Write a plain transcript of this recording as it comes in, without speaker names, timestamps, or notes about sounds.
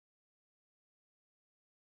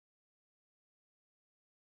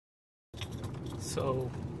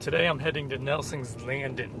So today I'm heading to Nelson's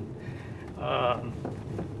Landing,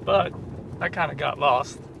 but I kind of got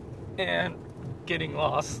lost, and getting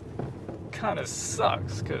lost kind of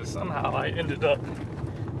sucks because somehow I ended up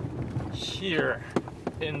here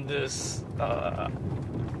in this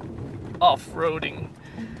off-roading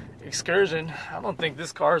excursion. I don't think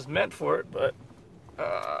this car is meant for it, but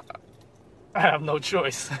I have no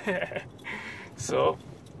choice. So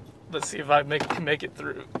let's see if I can make it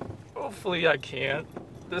through. Hopefully I can.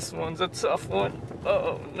 This one's a tough one.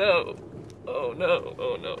 Oh no. Oh no.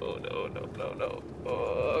 Oh no. Oh no. No. No.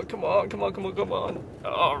 No. Come on. Come on. Come on. Come on.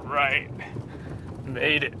 All right.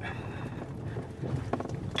 Made it.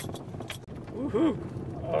 Woohoo.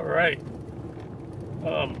 All right.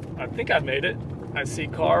 I think I made it. I see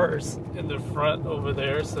cars in the front over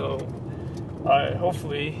there, so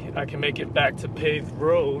hopefully I can make it back to paved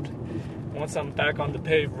road. Once I'm back on the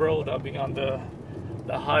paved road, I'll be on the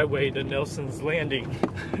highway to Nelson's Landing.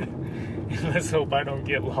 Let's hope I don't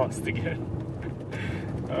get lost again.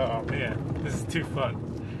 Oh man, this is too fun.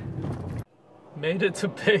 Made it to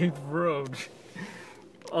paved road.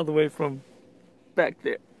 All the way from back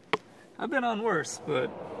there. I've been on worse,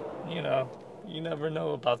 but you know, you never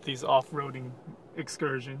know about these off-roading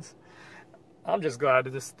excursions. I'm just glad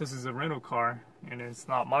that this is a rental car and it's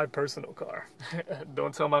not my personal car.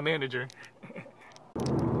 Don't tell my manager.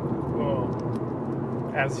 Well,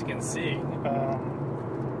 as you can see,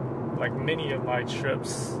 like many of my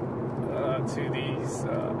trips to these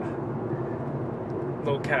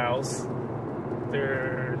locales,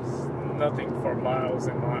 there's nothing for miles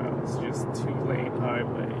and miles, just 2-lane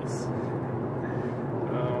highways.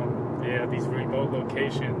 Yeah, these remote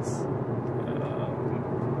locations,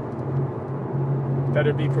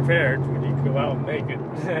 better be prepared when you go out and make it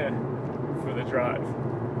for the drive.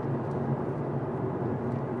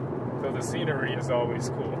 Though the scenery is always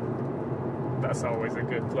cool. That's always a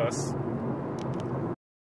good plus.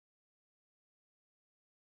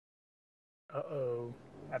 Uh-oh,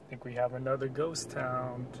 I think we have another ghost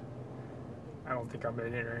town. I don't think I'm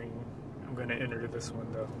gonna enter this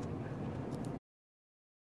one though.